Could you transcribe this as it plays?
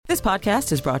This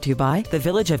podcast is brought to you by the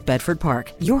Village of Bedford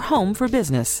Park, your home for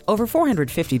business. Over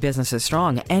 450 businesses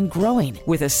strong and growing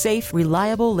with a safe,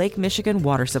 reliable Lake Michigan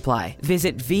water supply.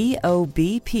 Visit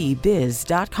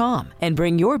VOBPBiz.com and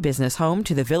bring your business home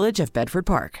to the Village of Bedford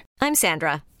Park. I'm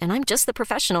Sandra, and I'm just the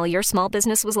professional your small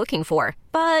business was looking for.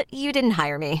 But you didn't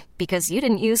hire me because you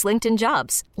didn't use LinkedIn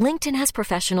Jobs. LinkedIn has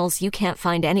professionals you can't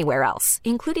find anywhere else,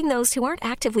 including those who aren't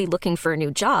actively looking for a new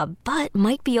job, but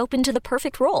might be open to the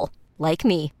perfect role, like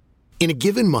me. In a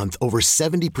given month, over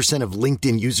 70% of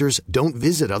LinkedIn users don't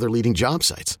visit other leading job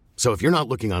sites. So if you're not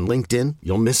looking on LinkedIn,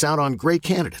 you'll miss out on great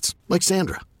candidates like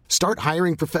Sandra. Start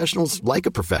hiring professionals like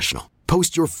a professional.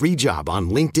 Post your free job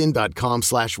on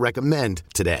linkedin.com/recommend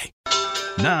today.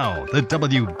 Now, the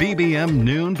WBBM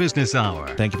Noon Business Hour.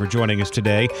 Thank you for joining us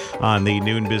today on the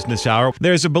Noon Business Hour.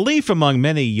 There's a belief among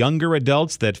many younger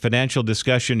adults that financial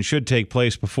discussion should take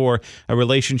place before a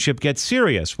relationship gets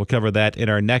serious. We'll cover that in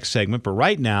our next segment. But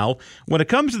right now, when it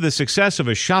comes to the success of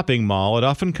a shopping mall, it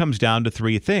often comes down to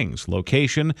three things: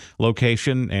 location,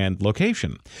 location, and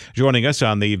location. Joining us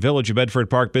on the Village of Bedford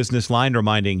Park business line,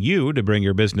 reminding you to bring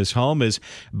your business home, is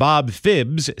Bob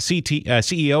Phibbs,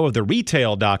 CEO of the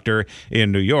Retail Doctor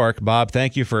in New York. Bob,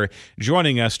 thank you for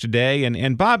joining us today.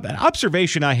 And Bob, an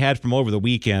observation I had from over the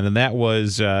weekend, and that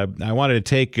was I wanted to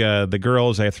take the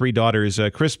girls, I have three daughters,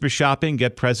 Christmas shopping,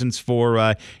 get presents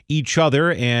for each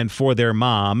other and for their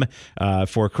mom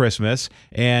for Christmas.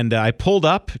 And I pulled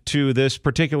up to this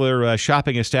particular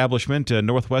shopping establishment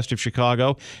northwest of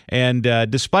Chicago. And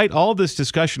despite all this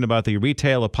discussion about the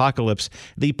retail apocalypse,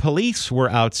 the police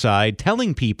were outside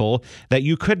telling people that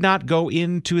you could not go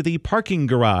into the parking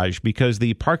garage because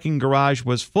the parking garage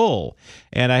was full.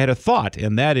 And I had a thought,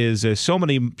 and that is so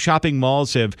many shopping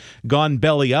malls have gone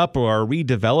belly up or are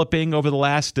redeveloping over the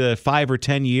last 5 or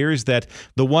 10 years that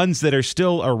the ones that are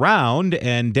still around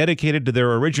and dedicated to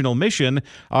their original mission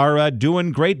are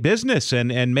doing great business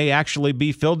and may actually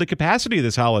be filled to capacity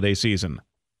this holiday season.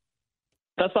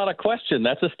 That's not a question.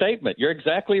 That's a statement. You're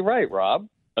exactly right, Rob.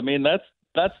 I mean, that's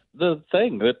the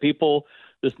thing that people,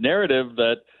 this narrative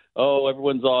that, oh,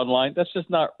 everyone's online. That's just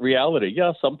not reality.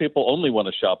 Yeah, some people only want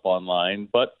to shop online,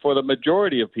 but for the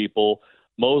majority of people,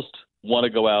 most want to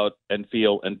go out and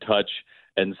feel and touch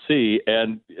and see.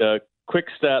 And quick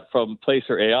stat from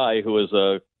Placer AI, who is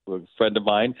a friend of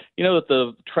mine, you know that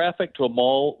the traffic to a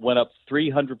mall went up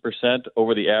 300%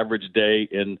 over the average day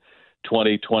in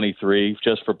 2023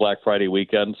 just for Black Friday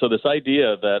weekend. So this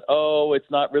idea that, oh, it's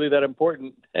not really that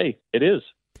important, hey, it is.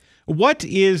 What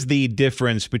is the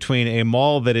difference between a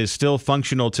mall that is still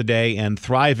functional today and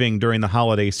thriving during the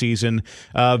holiday season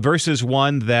versus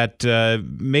one that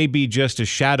may be just a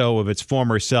shadow of its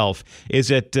former self?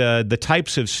 Is it the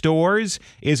types of stores?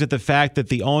 Is it the fact that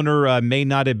the owner may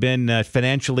not have been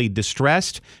financially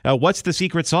distressed? What's the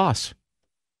secret sauce?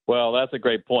 Well, that's a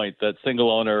great point, that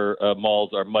single-owner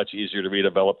malls are much easier to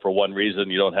redevelop for one reason.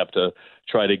 You don't have to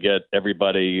try to get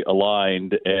everybody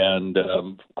aligned. And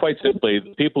quite simply,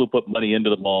 the people who put money into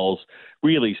the malls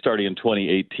really starting in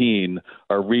 2018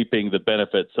 are reaping the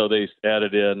benefits. So they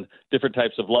added in different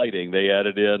types of lighting. They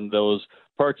added in those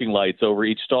parking lights over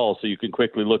each stall so you can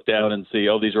quickly look down and see,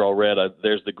 oh, these are all red.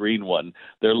 There's the green one.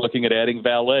 They're looking at adding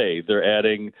valet. They're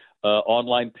adding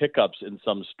online pickups in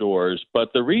some stores.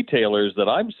 But the retailers that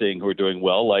I'm seeing who are doing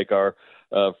well, like our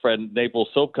friend Naples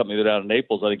Soap Company, they're down in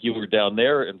Naples. I think you were down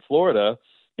there in Florida.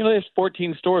 You know, there's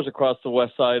 14 stores across the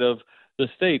west side of the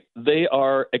state. They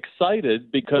are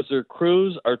excited because their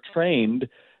crews are trained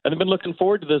and they've been looking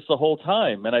forward to this the whole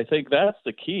time. And I think that's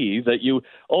the key, that you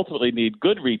ultimately need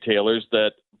good retailers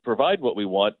that provide what we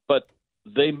want, but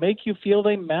they make you feel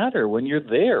they matter when you're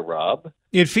there, Rob.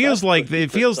 It feels like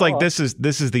this is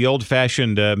the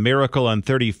old-fashioned Miracle on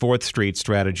 34th Street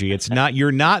strategy. It's not,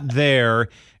 you're not there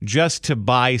just to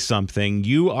buy something.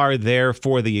 You are there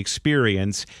for the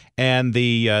experience, and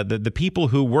the people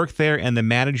who work there and the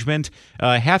management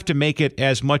have to make it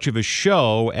as much of a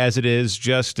show as it is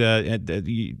just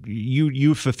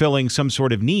you fulfilling some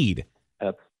sort of need.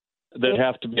 That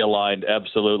have to be aligned,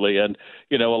 absolutely. And,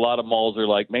 you know, a lot of malls are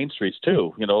like main streets,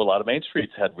 too. You know, a lot of main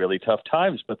streets had really tough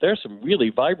times, but there's some really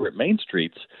vibrant main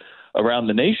streets around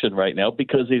the nation right now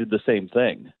because they did the same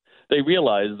thing. They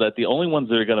realized that the only ones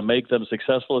that are going to make them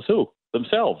successful is who?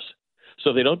 Themselves.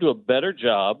 So they don't do a better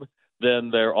job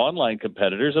than their online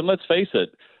competitors. And let's face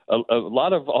it, a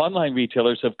lot of online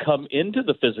retailers have come into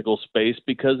the physical space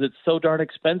because it's so darn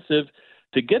expensive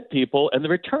to get people, and the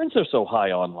returns are so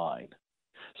high online.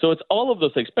 So it's all of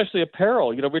those things, especially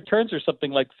apparel. You know, returns are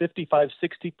something like 55,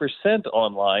 60%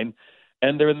 online,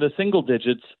 and they're in the single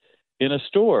digits in a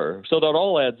store. So that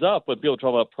all adds up when people talk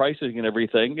about pricing and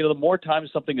everything. You know, the more times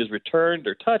something is returned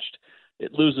or touched,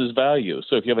 it loses value.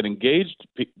 So if you have an engaged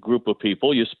group of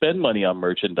people, you spend money on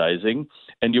merchandising,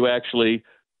 and you actually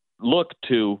look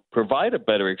to provide a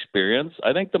better experience.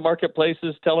 I think the marketplace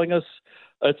is telling us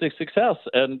it's a success.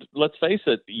 And let's face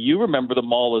it, you remember the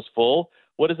mall is full.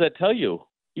 What does that tell you?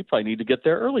 You probably need to get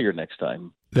there earlier next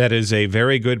time. That is a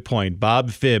very good point. Bob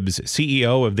Phibbs,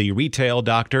 CEO of the Retail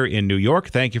Doctor in New York.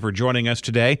 Thank you for joining us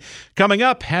today. Coming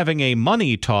up, having a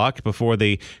money talk before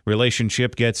the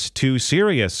relationship gets too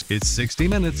serious. It's 60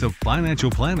 minutes of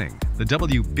financial planning. The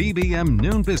WBBM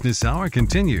Noon Business Hour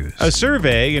continues. A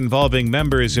survey involving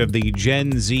members of the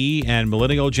Gen Z and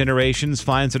millennial generations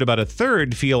finds that about a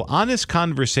third feel honest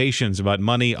conversations about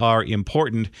money are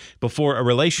important before a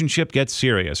relationship gets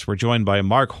serious. We're joined by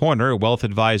Mark Horner, wealth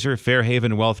advisor,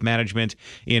 Fairhaven Wealth Management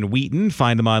in Wheaton.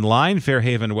 Find them online,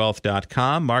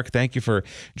 fairhavenwealth.com. Mark, thank you for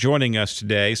joining us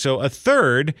today. So a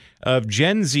third of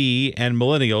Gen Z and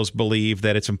millennials believe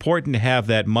that it's important to have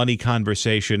that money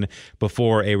conversation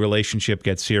before a relationship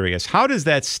gets serious. How does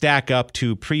that stack up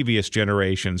to previous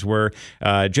generations? Were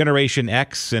Generation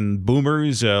X and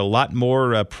boomers a lot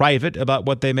more private about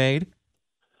what they made?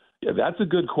 Yeah, that's a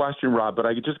good question, Rob, but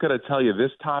I just got to tell you,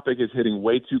 this topic is hitting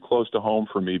way too close to home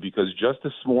for me because just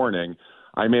this morning,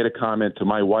 I made a comment to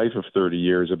my wife of 30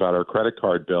 years about our credit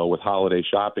card bill with holiday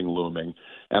shopping looming,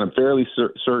 and I'm fairly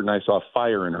certain I saw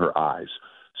fire in her eyes.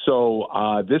 So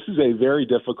this is a very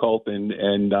difficult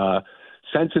and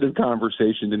sensitive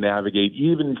conversation to navigate,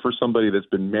 even for somebody that's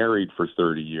been married for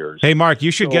 30 years. Hey, Mark,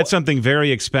 you should get something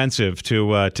very expensive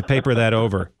to paper that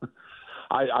over.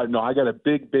 I know I got a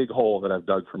big hole that I've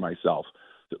dug for myself.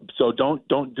 So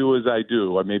don't do as I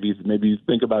do, or maybe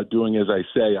think about doing as I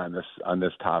say on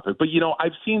this topic. But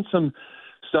I've seen some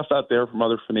stuff out there from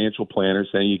other financial planners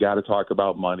saying you got to talk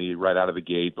about money right out of the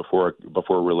gate before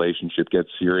a relationship gets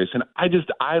serious. And I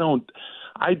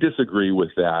disagree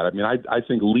with that. I mean, I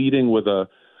think leading with a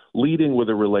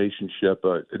relationship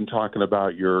and talking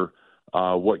about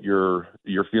what your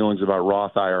feelings about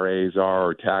Roth IRAs are,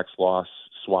 or tax loss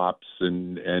swaps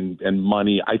and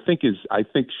money, I think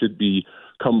should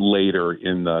come later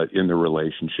in the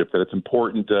relationship. That it's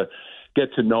important to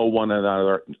get to know one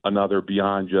another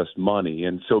beyond just money,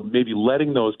 and so maybe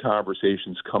letting those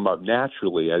conversations come up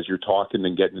naturally as you're talking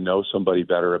and getting to know somebody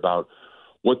better about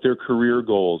what their career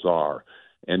goals are.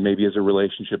 And maybe as a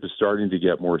relationship is starting to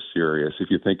get more serious,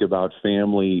 if you think about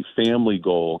family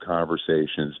goal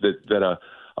conversations, that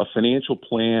a financial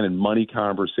plan and money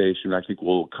conversation, I think,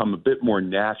 will come a bit more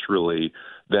naturally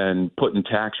than putting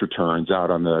tax returns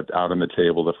out on the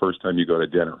table the first time you go to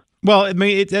dinner. Well, I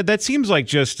mean, that seems like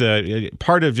just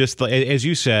part of just, as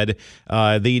you said,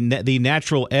 the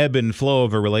natural ebb and flow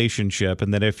of a relationship,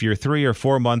 and that if you're 3 or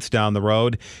 4 months down the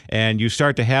road and you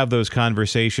start to have those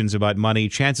conversations about money,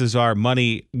 chances are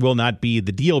money will not be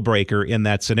the deal breaker in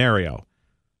that scenario.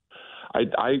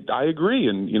 I agree,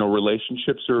 and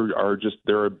relationships are just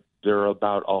they're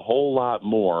about a whole lot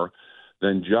more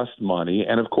than just money,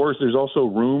 and of course, there's also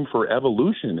room for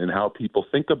evolution in how people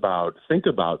think about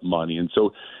money, and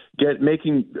so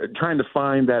trying to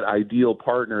find that ideal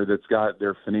partner that's got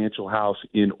their financial house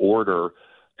in order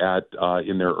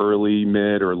in their early,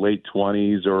 mid, or late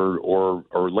 20s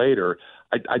or later.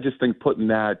 I just think putting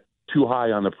that too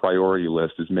high on the priority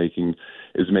list is making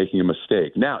a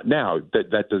mistake. Now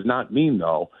that does not mean,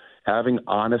 though, having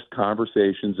honest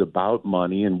conversations about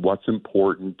money and what's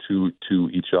important to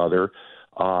each other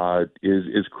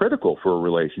is critical for a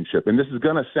relationship. And this is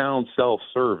going to sound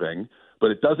self-serving, but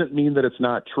it doesn't mean that it's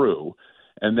not true.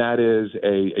 And that is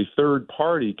a third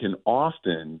party can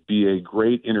often be a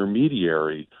great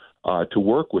intermediary to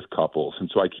work with couples. And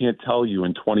so I can't tell you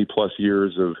in 20 plus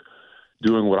years of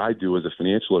doing what I do as a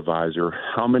financial advisor,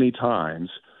 how many times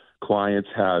clients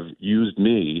have used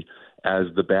me as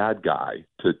the bad guy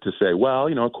to say, well,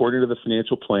 according to the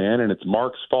financial plan, and it's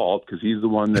Mark's fault because he's the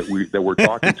one that we're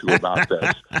talking to about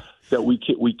this, that we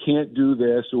can't do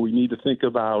this, or we need to think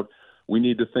about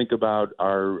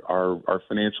our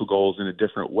financial goals in a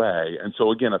different way. And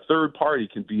so again, a third party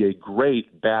can be a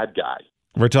great bad guy.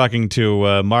 We're talking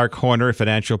to Mark Horner,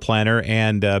 financial planner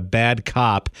and bad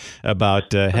cop,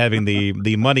 about having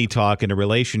the money talk in a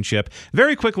relationship.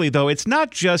 Very quickly, though, it's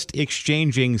not just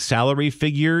exchanging salary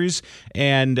figures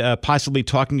and possibly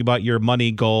talking about your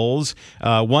money goals.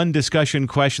 One discussion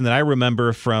question that I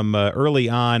remember from early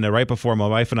on, right before my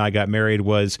wife and I got married,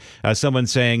 was someone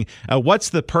saying, what's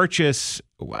the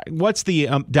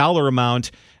dollar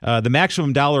amount, the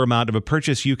maximum dollar amount of a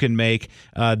purchase you can make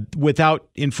without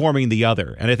informing the other?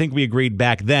 And I think we agreed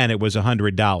back then it was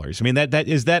 $100. I mean,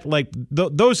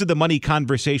 those are the money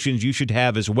conversations you should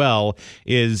have as well,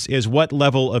 is what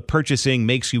level of purchasing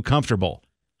makes you comfortable?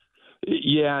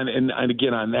 Yeah, and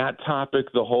again on that topic,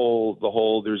 the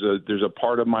whole there's a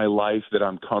part of my life that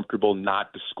I'm comfortable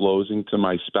not disclosing to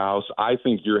my spouse. I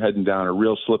think you're heading down a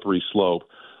real slippery slope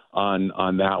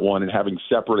on that one, and having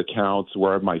separate accounts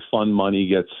where my fun money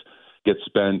gets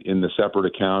spent in the separate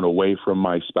account away from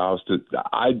my spouse.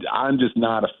 I'm just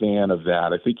not a fan of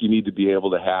that. I think you need to be able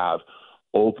to have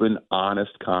open,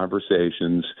 honest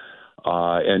conversations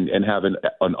and have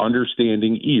an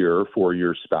understanding ear for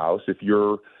your spouse if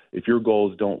your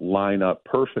goals don't line up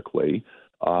perfectly.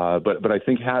 But I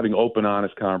think having open,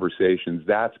 honest conversations,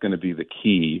 that's going to be the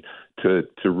key to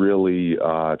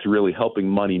really helping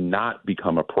money not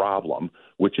become a problem,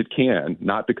 which it can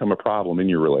not become a problem in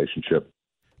your relationship.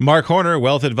 Mark Horner,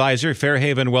 Wealth Advisor,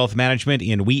 Fairhaven Wealth Management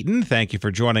in Wheaton. Thank you for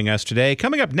joining us today.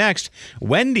 Coming up next,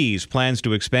 Wendy's plans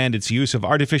to expand its use of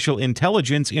artificial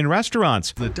intelligence in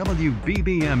restaurants. The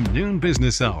WBBM Noon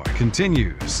Business Hour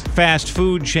continues. Fast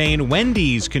food chain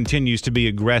Wendy's continues to be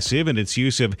aggressive in its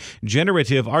use of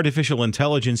generative artificial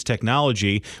intelligence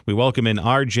technology. We welcome in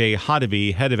R.J.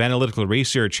 Hodevy, Head of Analytical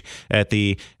Research at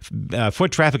the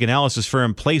foot traffic analysis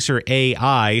firm Placer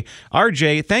AI.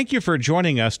 R.J., thank you for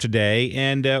joining us today.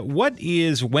 And what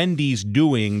is Wendy's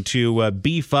doing to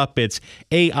beef up its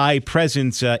AI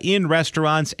presence in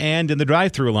restaurants and in the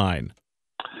drive-thru line?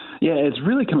 Yeah, it's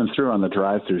really coming through on the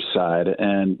drive-thru side,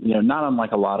 and not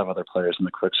unlike a lot of other players in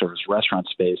the quick service restaurant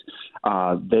space,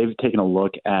 they've taken a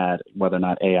look at whether or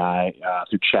not AI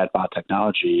through chatbot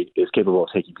technology is capable of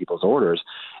taking people's orders,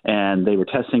 and they were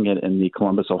testing it in the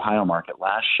Columbus, Ohio market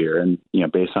last year, and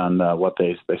based on what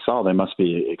they saw, they must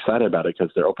be excited about it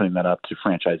because they're opening that up to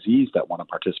franchisees that want to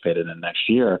participate in it next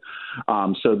year,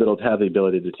 so that it'll have the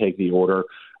ability to take the order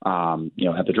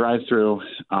at the drive-thru,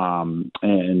 and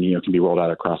can be rolled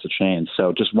out across the chain.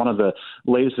 So just one of the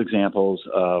latest examples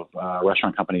of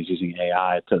restaurant companies using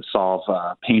AI to solve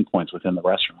pain points within the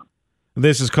restaurant.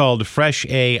 This is called Fresh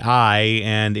AI,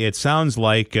 and it sounds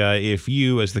like if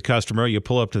you, as the customer, you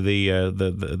pull up to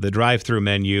the drive-thru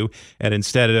menu, and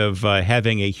instead of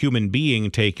having a human being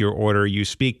take your order, you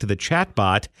speak to the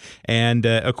chatbot. And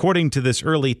according to this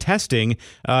early testing,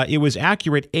 it was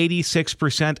accurate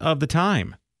 86% of the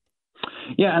time.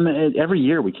 Yeah, and every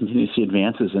year we continue to see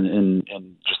advances in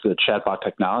just the chatbot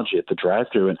technology at the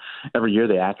drive-thru, and every year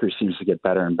the accuracy seems to get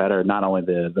better and better. Not only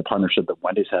the partnership that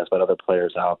Wendy's has, but other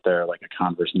players out there like a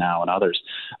Converse Now and others.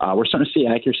 We're starting to see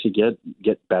accuracy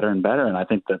get better and better, and I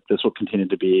think that this will continue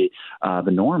to be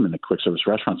the norm in the quick service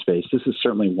restaurant space. This is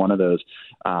certainly one of those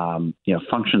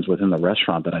functions within the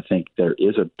restaurant that I think there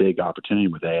is a big opportunity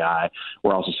with AI.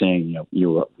 We're also seeing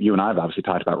you and I have obviously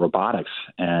talked about robotics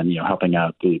and helping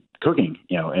out the cooking,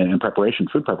 and preparation,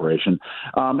 food preparation.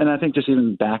 And I think just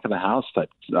even back of the house type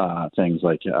things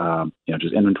like,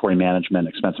 just inventory management,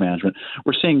 expense management.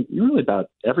 We're seeing really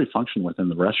about every function within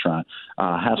the restaurant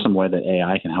have some way that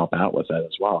AI can help out with that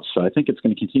as well. So I think it's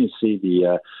going to continue to see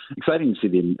exciting to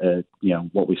see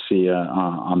what we see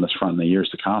on this front in the years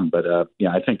to come. But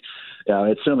I think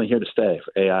it's certainly here to stay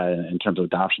for AI in terms of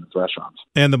adoption of restaurants.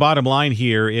 And the bottom line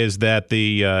here is that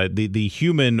the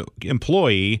human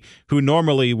employee who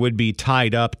normally would be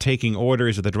tied up taking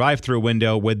orders at the drive-thru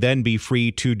window would then be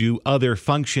free to do other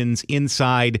functions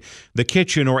inside the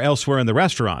kitchen or elsewhere in the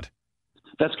restaurant.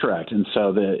 That's correct. And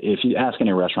so if you ask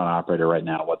any restaurant operator right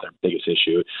now what their biggest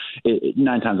issue,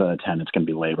 9 times out of 10, it's going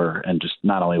to be labor, and just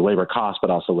not only labor cost,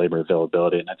 but also labor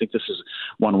availability. And I think this is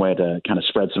one way to kind of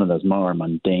spread some of those more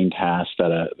mundane tasks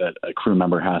that a crew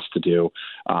member has to do,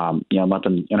 let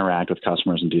them interact with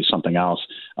customers and do something else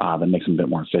that makes them a bit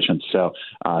more efficient. So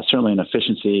certainly an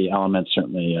efficiency element,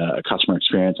 certainly a customer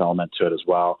experience element to it as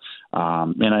well.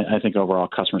 And I think overall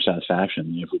customer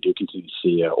satisfaction, if we do continue to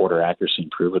see order accuracy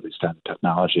improve with these types of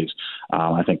technologies,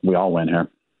 I think we all win here.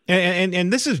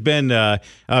 And this has been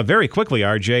very quickly,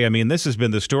 RJ. I mean, this has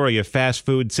been the story of fast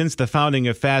food since the founding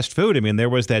of fast food. I mean, there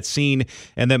was that scene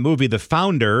in that movie, The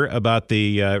Founder, about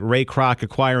the Ray Kroc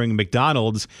acquiring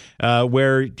McDonald's,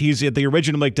 where he's at the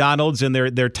original McDonald's and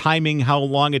they're timing how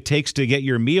long it takes to get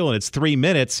your meal, and it's 3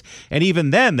 minutes. And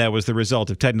even then, that was the result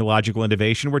of technological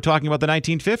innovation. We're talking about the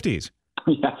 1950s.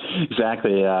 Yeah,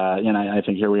 exactly. I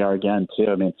think here we are again, too.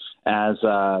 I mean, as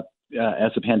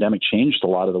the pandemic changed a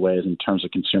lot of the ways in terms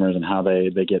of consumers and how they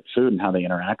get food and how they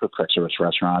interact with quick service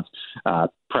restaurants,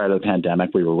 prior to the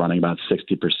pandemic, we were running about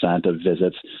 60% of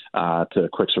visits to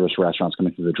quick service restaurants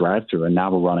coming through the drive-thru, and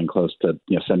now we're running close to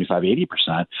 75,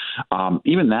 80%.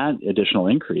 Even that additional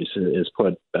increase is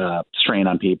put strain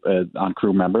on people, on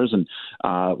crew members, and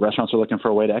restaurants are looking for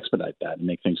a way to expedite that and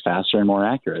make things faster and more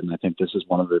accurate. And I think this is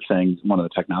one of the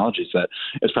technologies that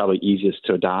is probably easiest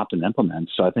to adopt and implement.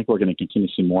 So I think we're going to continue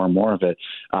to see more and more of it.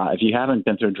 If you haven't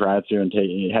been through a drive-thru and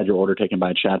had your order taken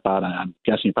by a chatbot, I'm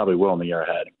guessing you probably will in the year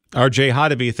ahead. RJ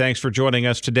Hodeby, thanks for joining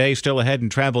us today. Still ahead in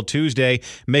Travel Tuesday,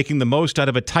 making the most out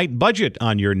of a tight budget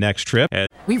on your next trip.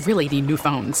 We really need new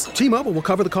phones. T-Mobile will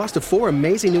cover the cost of 4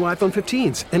 amazing new iPhone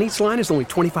 15s, and each line is only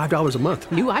 $25 a month.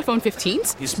 New iPhone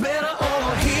 15s? It's better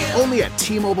over here. Only at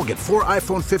T-Mobile, get 4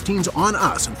 iPhone 15s on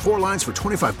us and 4 lines for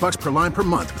 $25 per line per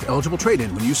month with eligible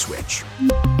trade-in when you switch.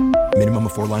 Minimum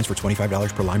of 4 lines for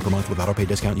 $25 per line per month with autopay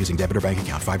discount using debit or bank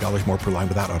account. $5 more per line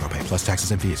without autopay, plus taxes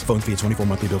and fees. Phone fee at 24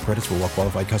 monthly bill credits for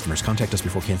well-qualified customers. Contact us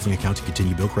before canceling account to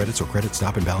continue bill credits or credit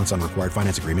stop and balance on required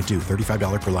finance agreement due.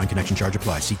 $35 per line connection charge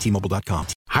applies. See T-Mobile.com.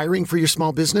 Hiring for your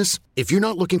small business? If you're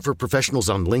not looking for professionals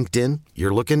on LinkedIn,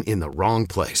 you're looking in the wrong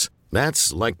place.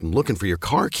 That's like looking for your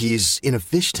car keys in a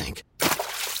fish tank.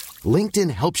 LinkedIn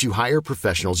helps you hire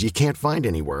professionals you can't find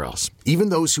anywhere else, even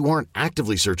those who aren't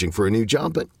actively searching for a new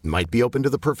job but might be open to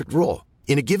the perfect role.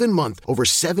 In a given month, over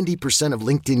 70% of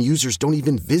LinkedIn users don't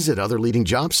even visit other leading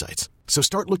job sites. So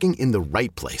start looking in the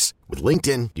right place. With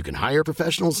LinkedIn, you can hire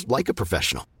professionals like a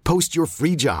professional. Post your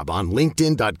free job on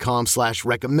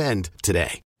linkedin.com/recommend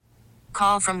today.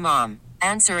 Call from mom.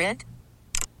 Answer it.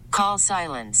 Call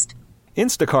silenced.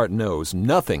 Instacart knows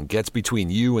nothing gets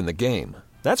between you and the game.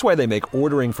 That's why they make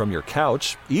ordering from your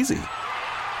couch easy.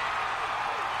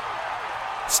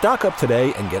 Stock up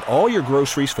today and get all your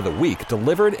groceries for the week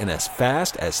delivered in as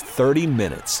fast as 30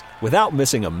 minutes without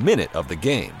missing a minute of the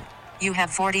game. You have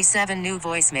 47 new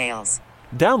voicemails.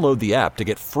 Download the app to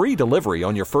get free delivery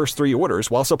on your first 3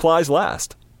 orders while supplies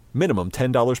last. Minimum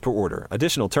 $10 per order.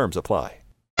 Additional terms apply.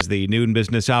 As the noon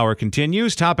business hour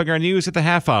continues, topping our news at the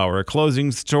half hour, a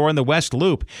clothing store in the West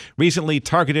Loop recently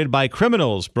targeted by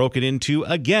criminals broken into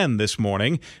again this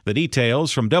morning. The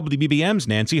details from WBBM's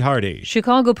Nancy Hardy.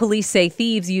 Chicago police say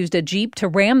thieves used a Jeep to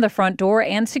ram the front door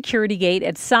and security gate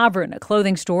at Sovereign, a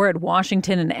clothing store at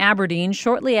Washington and Aberdeen,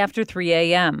 shortly after 3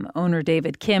 a.m. Owner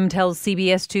David Kim tells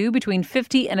CBS 2 between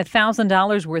 $50 and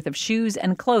 $1,000 worth of shoes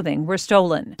and clothing were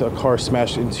stolen. A car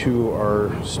smashed into our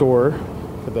store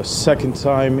for the second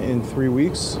time in 3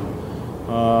 weeks.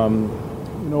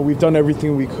 We've done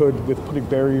everything we could with putting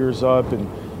barriers up and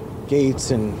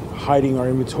gates and hiding our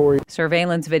inventory.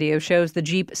 Surveillance video shows the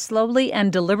Jeep slowly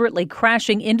and deliberately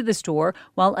crashing into the store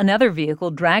while another vehicle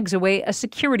drags away a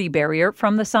security barrier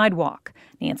from the sidewalk.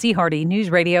 Nancy Hardy, News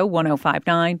Radio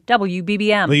 105.9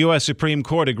 WBBM. The U.S. Supreme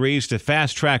Court agrees to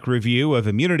fast-track review of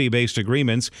immunity-based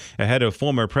agreements ahead of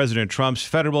former President Trump's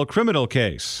federal criminal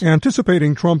case.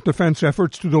 Anticipating Trump defense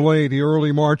efforts to delay the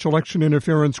early March election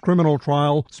interference criminal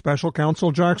trial, special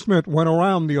counsel Jack Smith went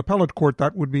around the appellate court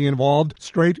that would be involved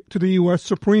straight to the U.S.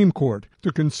 Supreme Court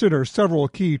to consider several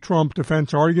key Trump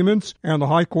defense arguments, and the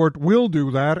High Court will do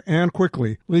that, and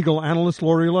quickly. Legal analyst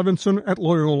Lori Levinson at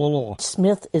Loyola Law.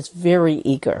 Smith is very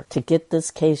eager to get this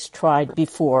case tried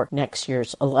before next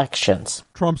year's elections.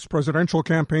 Trump's presidential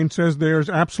campaign says there's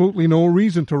absolutely no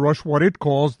reason to rush what it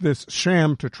calls this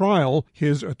sham to trial.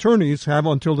 His attorneys have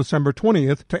until December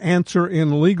 20th to answer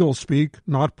in legal speak,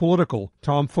 not political.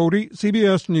 Tom Foti,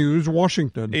 CBS News,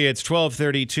 Washington. It's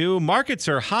 12:32. Markets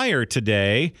are higher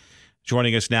today.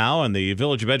 Joining us now on the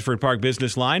Village of Bedford Park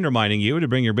Business Line, reminding you to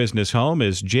bring your business home,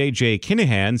 is J.J.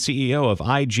 Kinahan, CEO of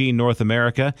IG North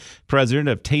America, president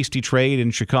of Tasty Trade in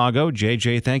Chicago.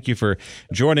 J.J., thank you for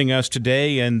joining us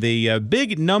today. And the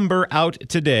big number out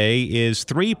today is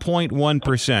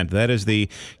 3.1%. That is the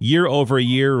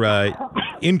year-over-year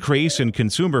increase in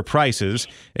consumer prices.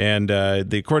 And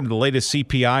according to the latest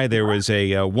CPI, there was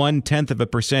a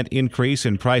 0.1% increase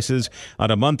in prices on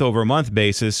a month-over-month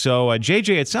basis. So,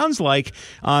 J.J., it sounds like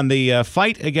on the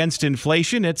fight against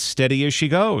inflation, it's steady as she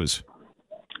goes.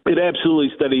 It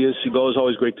absolutely steady as she goes.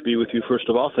 Always great to be with you, first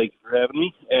of all. Thank you for having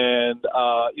me. And,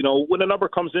 when a number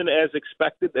comes in as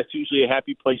expected, that's usually a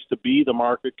happy place to be. The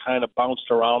market kind of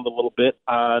bounced around a little bit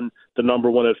on the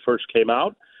number when it first came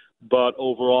out. But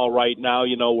overall, right now,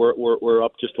 we're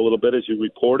up just a little bit, as you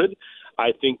reported.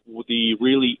 I think the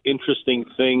really interesting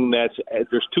thing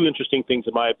there's 2 interesting things,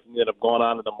 in my opinion, that have gone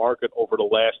on in the market over the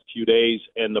last few days.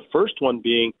 And the first one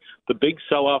being the big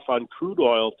sell-off on crude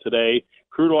oil today.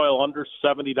 Crude oil under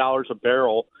 $70 a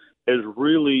barrel has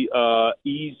really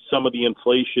eased some of the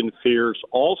inflation fears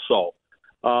also.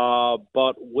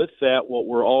 But with that, what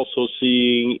we're also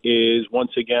seeing is,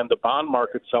 once again, the bond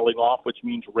market selling off, which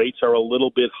means rates are a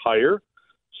little bit higher.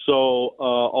 So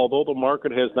although the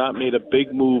market has not made a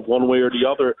big move one way or the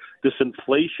other, this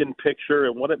inflation picture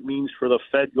and what it means for the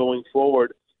Fed going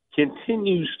forward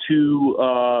continues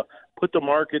to put the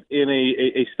market in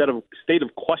a state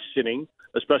of questioning,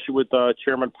 especially with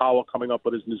Chairman Powell coming up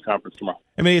with his news conference tomorrow.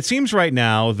 I mean, it seems right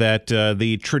now that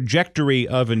the trajectory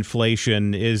of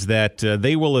inflation is that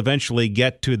they will eventually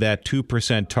get to that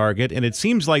 2% target, and it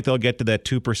seems like they'll get to that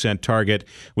 2% target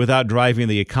without driving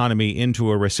the economy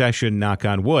into a recession, knock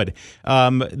on wood.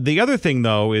 The other thing,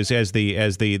 though, is as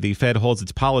the Fed holds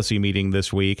its policy meeting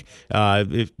this week,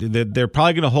 they're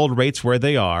probably going to hold rates where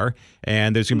they are,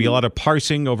 and there's going to be a lot of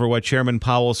parsing over what Chairman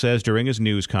Powell says during his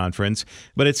news conference.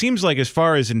 But it seems like as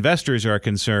far as investors are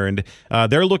concerned,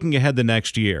 they're looking ahead the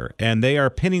next year, and they are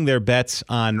pinning their bets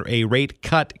on a rate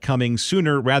cut coming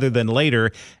sooner rather than later.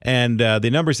 And the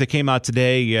numbers that came out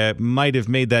today might have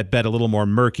made that bet a little more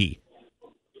murky.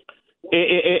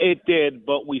 It did,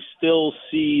 but we still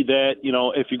see that,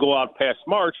 if you go out past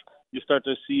March, you start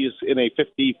to see us in a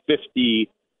 50-50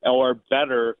 or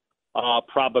better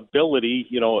probability.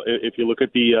 If you look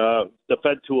at the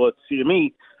Fed to a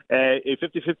CME, a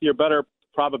 50-50 or better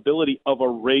probability of a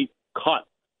rate cut,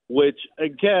 which,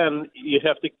 again, you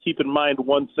have to keep in mind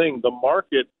one thing. The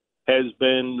market has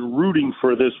been rooting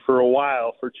for this for a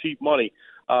while, for cheap money.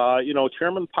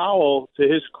 Chairman Powell, to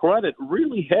his credit,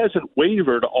 really hasn't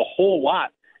wavered a whole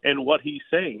lot in what he's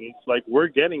saying. It's like we're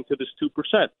getting to this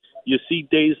 2%. You see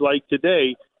days like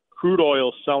today, crude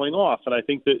oil selling off. And I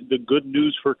think that the good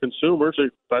news for consumers,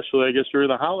 especially, I guess, during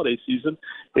the holiday season,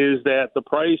 is that the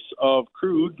price of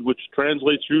crude, which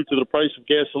translates through to the price of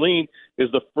gasoline, is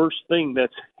the first thing that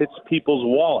hits people's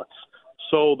wallets.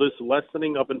 So this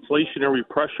lessening of inflationary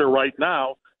pressure right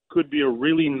now could be a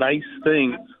really nice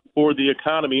thing for the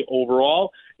economy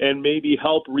overall and maybe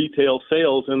help retail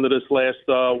sales into this last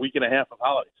week and a half of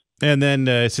holidays. And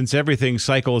then since everything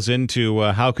cycles into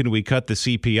how can we cut the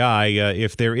CPI,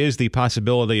 if there is the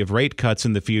possibility of rate cuts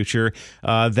in the future,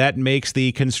 that makes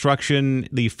the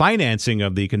financing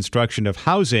of the construction of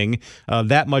housing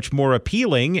that much more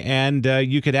appealing, and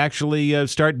you could actually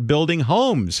start building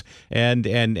homes and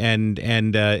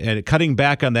cutting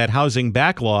back on that housing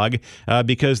backlog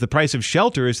because the price of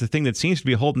shelter is the thing that seems to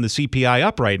be holding the CPI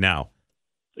up right now.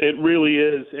 It really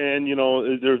is. And,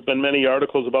 there's been many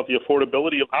articles about the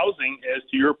affordability of housing. As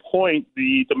to your point,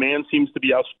 the demand seems to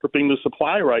be outstripping the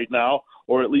supply right now,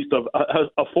 or at least of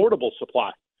affordable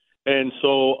supply. And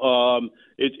so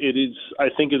it is, I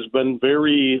think, has been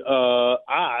very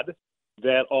odd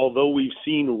that although we've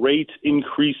seen rates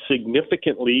increase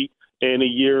significantly in a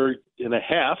year and a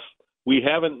half, we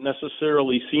haven't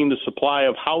necessarily seen the supply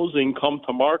of housing come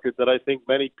to market that I think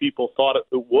many people thought it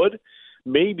would.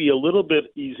 Maybe a little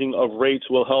bit easing of rates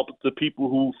will help the people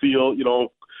who feel,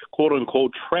 quote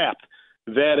unquote, trapped.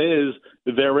 That is,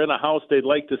 they're in a house they'd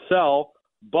like to sell,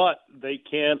 but they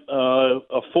can't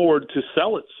afford to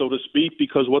sell it, so to speak,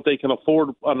 because what they can afford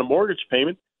on the mortgage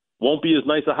payment won't be as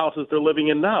nice a house as they're living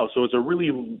in now. So it's a really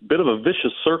bit of a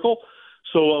vicious circle.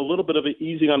 So a little bit of an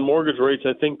easing on mortgage rates,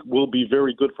 I think, will be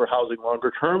very good for housing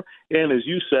longer term. And as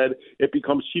you said, it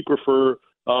becomes cheaper for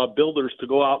builders to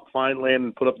go out, find land,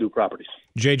 and put up new properties.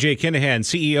 J.J. Kinahan,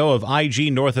 CEO of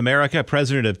IG North America,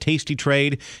 president of Tasty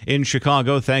Trade in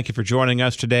Chicago. Thank you for joining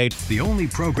us today. The only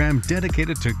program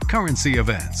dedicated to currency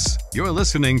events. You're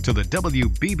listening to the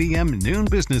WBBM Noon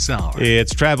Business Hour.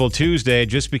 It's Travel Tuesday.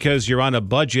 Just because you're on a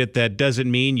budget, that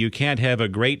doesn't mean you can't have a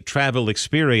great travel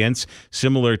experience,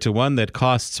 similar to one that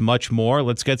costs much more.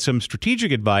 Let's get some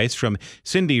strategic advice from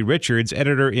Cindy Richards,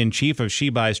 editor-in-chief of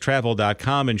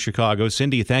SheBuysTravel.com in Chicago.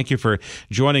 Cindy, thank you for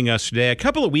joining us today. A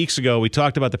couple of weeks ago, we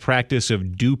talked about the practice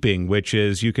of duping, which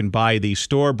is you can buy the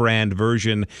store brand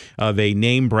version of a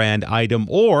name brand item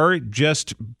or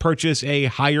just purchase a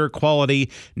higher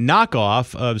quality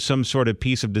knockoff of some sort of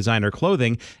piece of designer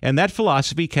clothing. And that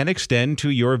philosophy can extend to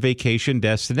your vacation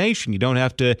destination. You don't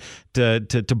have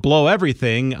to blow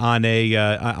everything on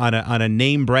a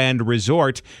name brand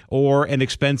resort or an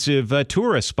expensive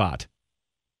tourist spot.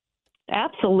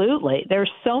 Absolutely.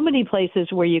 There's so many places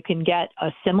where you can get a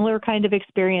similar kind of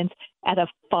experience at a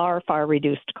far, far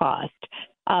reduced cost.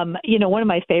 One of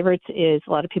my favorites is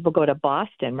a lot of people go to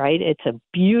Boston, right? It's a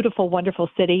beautiful, wonderful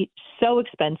city, so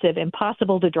expensive,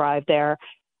 impossible to drive there,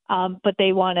 but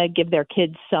they want to give their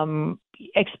kids some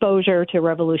exposure to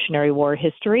Revolutionary War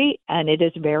history, and it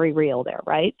is very real there,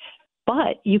 right?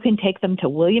 But you can take them to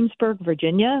Williamsburg,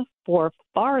 Virginia for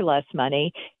far less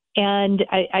money. And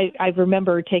I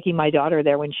remember taking my daughter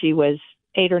there when she was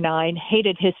 8 or 9,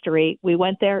 hated history. We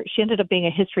went there. She ended up being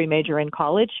a history major in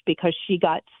college because she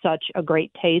got such a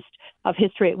great taste of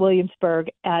history at Williamsburg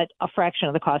at a fraction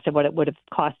of the cost of what it would have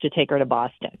cost to take her to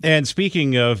Boston. And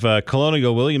speaking of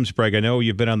Colonial Williamsburg, I know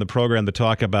you've been on the program to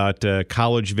talk about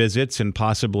college visits and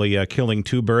possibly killing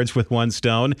two birds with one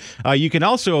stone. You can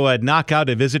also knock out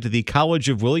a visit to the College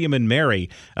of William and Mary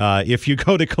if you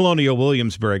go to Colonial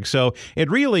Williamsburg. So it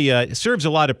really serves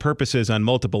a lot of purposes on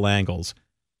multiple angles.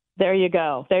 There you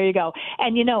go. There you go.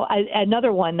 And,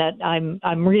 another one that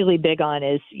I'm really big on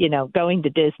is, going to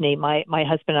Disney. My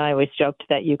husband and I always joked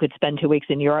that you could spend 2 weeks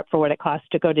in Europe for what it costs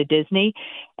to go to Disney.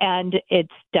 And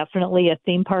it's definitely a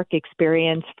theme park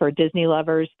experience for Disney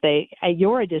lovers.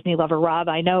 You're a Disney lover, Rob.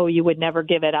 I know you would never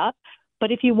give it up.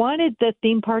 But if you wanted the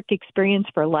theme park experience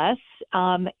for less,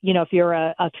 if you're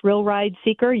a thrill ride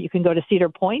seeker, you can go to Cedar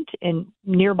Point in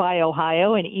nearby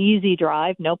Ohio, an easy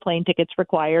drive, no plane tickets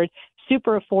required,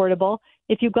 super affordable.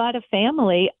 If you've got a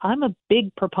family, I'm a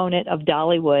big proponent of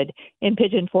Dollywood in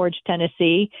Pigeon Forge,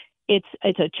 Tennessee. It's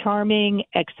a charming,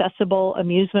 accessible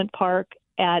amusement park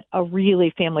at a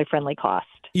really family-friendly cost.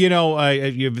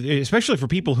 Especially for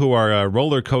people who are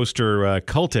roller coaster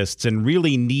cultists and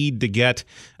really need to get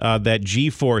that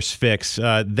G-force fix,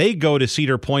 they go to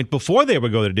Cedar Point before they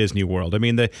would go to Disney World. I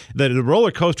mean, the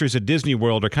roller coasters at Disney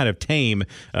World are kind of tame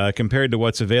compared to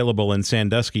what's available in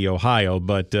Sandusky, Ohio,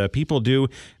 but people do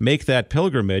make that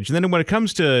pilgrimage. And then when it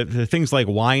comes to things like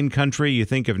wine country, you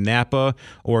think of Napa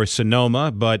or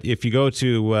Sonoma, but if you go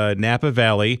to Napa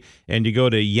Valley and you go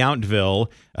to Yountville,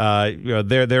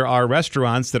 there are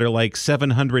restaurants that are like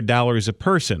 $700 a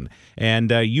person,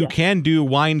 and you can do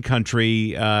wine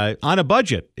country on a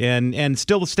budget and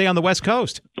still stay on the West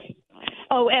Coast.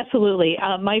 Oh, absolutely.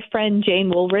 My friend Jane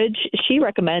Woolridge, she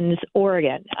recommends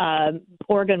Oregon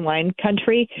wine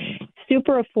country.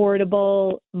 Super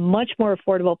affordable, much more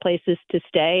affordable places to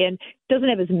stay, and doesn't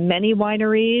have as many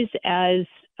wineries as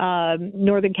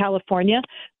Northern California,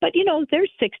 but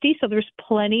there's 60, so there's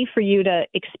plenty for you to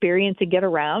experience and get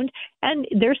around. And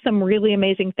there's some really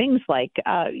amazing things like,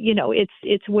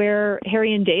 it's where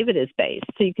Harry and David is based,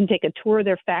 so you can take a tour of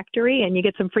their factory and you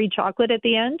get some free chocolate at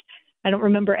the end. I don't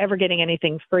remember ever getting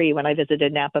anything free when I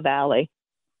visited Napa Valley.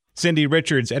 Cindy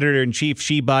Richards, editor-in-chief,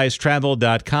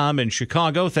 SheBuysTravel.com in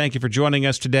Chicago. Thank you for joining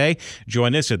us today.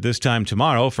 Join us at this time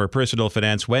tomorrow for Personal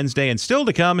Finance Wednesday. And still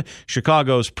to come,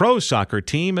 Chicago's pro soccer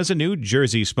team as a new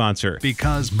jersey sponsor.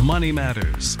 Because money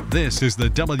matters. This is the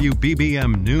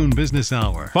WBBM Noon Business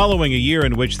Hour. Following a year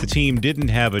in which the team didn't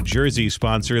have a jersey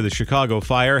sponsor, the Chicago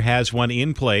Fire has one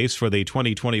in place for the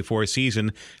 2024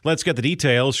 season. Let's get the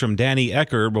details from Danny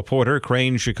Ecker, reporter,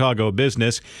 Crane Chicago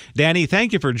Business. Danny,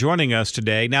 thank you for joining us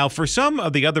today. Now, for some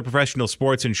of the other professional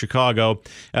sports in Chicago,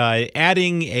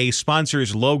 adding a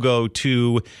sponsor's logo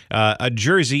to a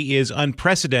jersey is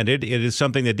unprecedented. It is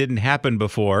something that didn't happen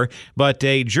before. But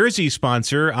a jersey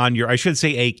sponsor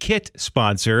a kit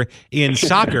sponsor in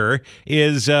soccer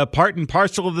is part and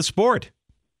parcel of the sport.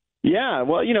 Yeah,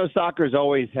 well, soccer's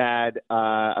always had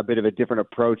a bit of a different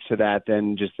approach to that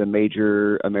than just the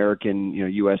major American,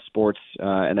 U.S. sports,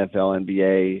 NFL,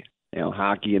 NBA,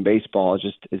 hockey and baseball.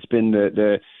 It's been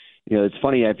it's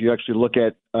funny if you actually look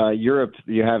at Europe,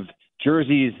 you have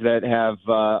jerseys that have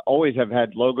always have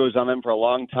had logos on them for a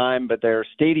long time, but their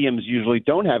stadiums usually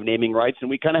don't have naming rights, and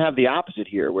we kind of have the opposite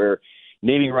here, where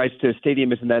naming rights to a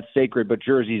stadium isn't that sacred, but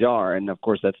jerseys are, and of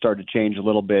course that started to change a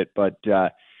little bit. But the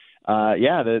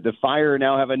Fire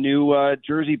now have a new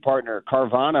jersey partner.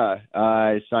 Carvana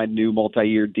signed a new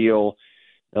multi-year deal.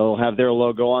 They'll have their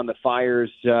logo on the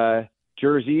Fire's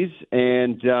jerseys,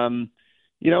 and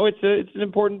it's an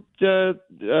important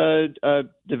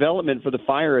development for the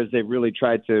Fire as they've really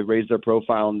tried to raise their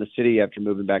profile in the city after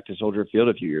moving back to Soldier Field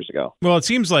a few years ago. Well, it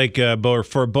seems like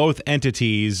for both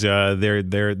entities,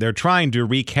 they're trying to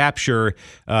recapture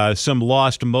some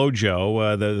lost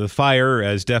mojo. The Fire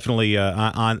is definitely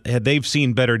they've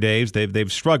seen better days.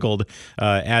 They've struggled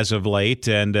as of late,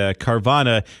 and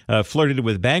Carvana flirted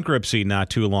with bankruptcy not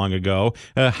too long ago.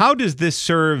 How does this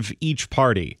serve each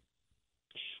party?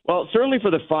 Well, certainly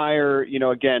for the Fire,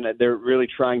 again, they're really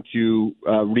trying to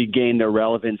regain their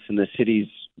relevance in the city's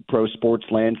pro sports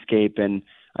landscape. And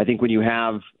I think when you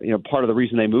have, part of the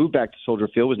reason they moved back to Soldier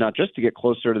Field was not just to get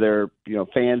closer to their,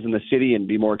 fans in the city and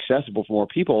be more accessible for more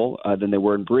people than they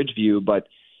were in Bridgeview, but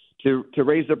to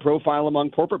raise their profile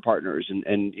among corporate partners.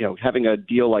 And having a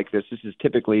deal like this is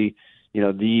typically,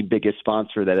 the biggest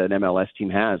sponsor that an MLS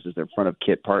team has is their front of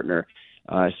kit partner.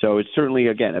 So it's certainly,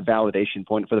 again, a validation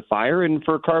point for the Fire. And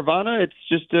for Carvana, it's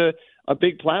just a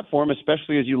big platform,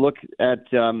 especially as you look at,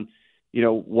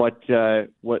 what the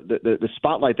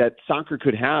spotlight that soccer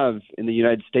could have in the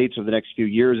United States over the next few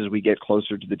years as we get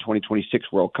closer to the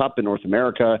 2026 World Cup in North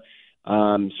America.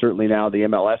 Certainly now the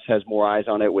MLS has more eyes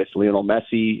on it with Lionel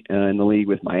Messi in the league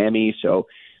with Miami. So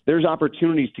there's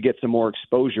opportunities to get some more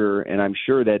exposure, and I'm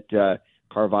sure that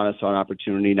Caravana saw an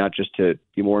opportunity not just to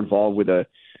be more involved with a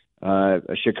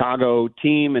Chicago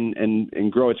team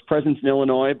and grow its presence in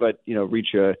Illinois, but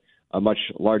reach a much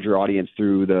larger audience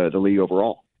through the league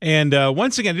overall. And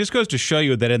once again, it just goes to show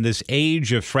you that in this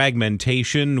age of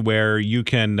fragmentation where you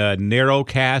can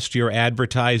narrowcast your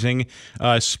advertising,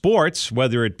 sports,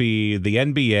 whether it be the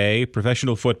NBA,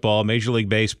 professional football, Major League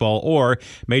Baseball, or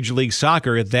Major League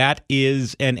Soccer, that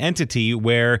is an entity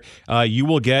where you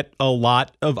will get a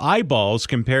lot of eyeballs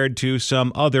compared to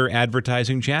some other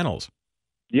advertising channels.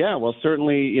 Yeah, well,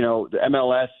 certainly, the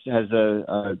MLS has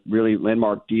a really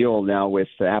landmark deal now with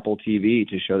Apple TV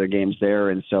to show their games there.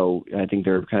 And so I think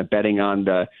they're kind of betting on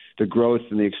the growth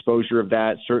and the exposure of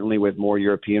that, certainly with more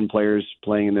European players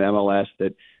playing in the MLS,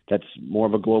 that's more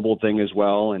of a global thing as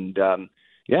well. And,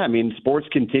 sports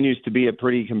continues to be a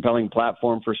pretty compelling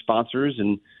platform for sponsors.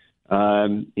 And,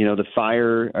 the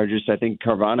Fire are just, I think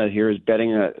Caravana here is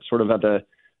betting sort of at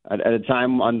a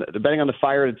time betting on the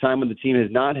Fire at a time when the team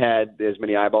has not had as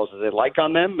many eyeballs as they'd like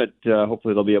on them, but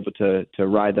hopefully they'll be able to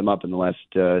ride them up in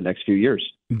the next few years.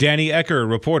 Danny Ecker,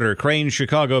 reporter, Crane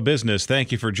Chicago Business.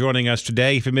 Thank you for joining us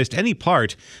today. If you missed any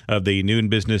part of the Noon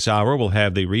Business Hour, we'll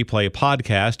have the replay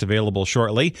podcast available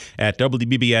shortly at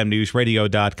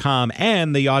WBBMNewsRadio.com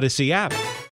and the Odyssey app.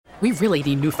 We really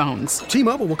need new phones.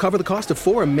 T-Mobile will cover the cost of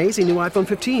 4 amazing new iPhone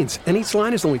 15s, and each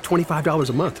line is only $25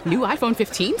 a month. New iPhone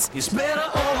 15s? It's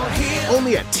better over here.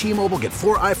 Only at T-Mobile, get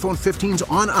 4 iPhone 15s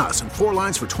on us and 4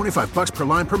 lines for $25 per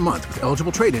line per month with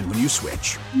eligible trade-in when you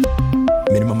switch.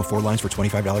 Minimum of 4 lines for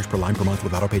 $25 per line per month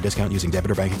with autopay discount using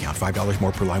debit or bank account. $5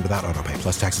 more per line without autopay,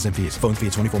 plus taxes and fees. Phone fee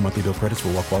at 24 monthly bill credits for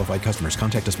well-qualified customers.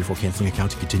 Contact us before canceling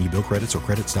account to continue bill credits or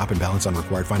credit stop and balance on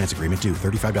required finance agreement due.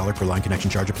 $35 per line connection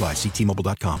charge applies. See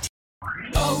T-Mobile.com.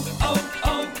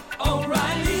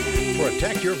 O'Reilly.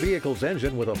 Protect your vehicle's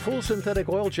engine with a full synthetic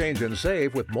oil change and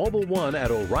save with Mobile One at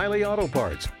O'Reilly Auto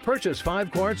Parts. Purchase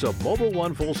 5 quarts of Mobile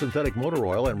One full synthetic motor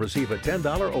oil and receive a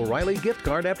 $10 O'Reilly gift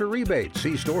card after rebate.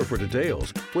 See store for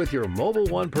details. With your Mobile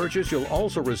One purchase, you'll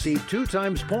also receive 2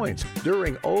 times points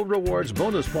during O Rewards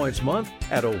Bonus Points Month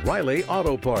at O'Reilly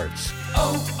Auto Parts.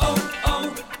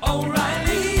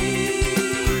 O'Reilly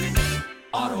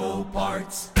Auto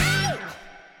Parts.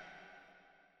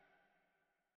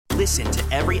 Listen to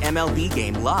every MLB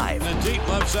game live. In the deep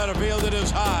left center field, it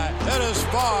is high, it is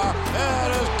far,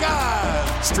 it is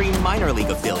gone. Stream minor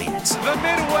league affiliates. The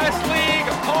Midwest League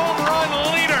home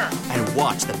run leader. And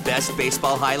watch the best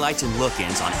baseball highlights and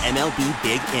look-ins on MLB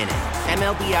Big Inning.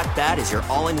 MLB At Bat is your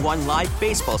all-in-one live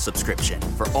baseball subscription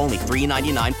for only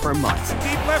 $3.99 per month.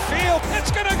 Deep left field,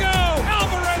 it's gonna go.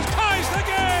 Alvarez ties the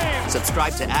game.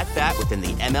 Subscribe to At Bat within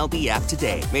the MLB app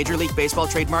today. Major League Baseball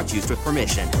trademarks used with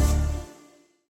permission.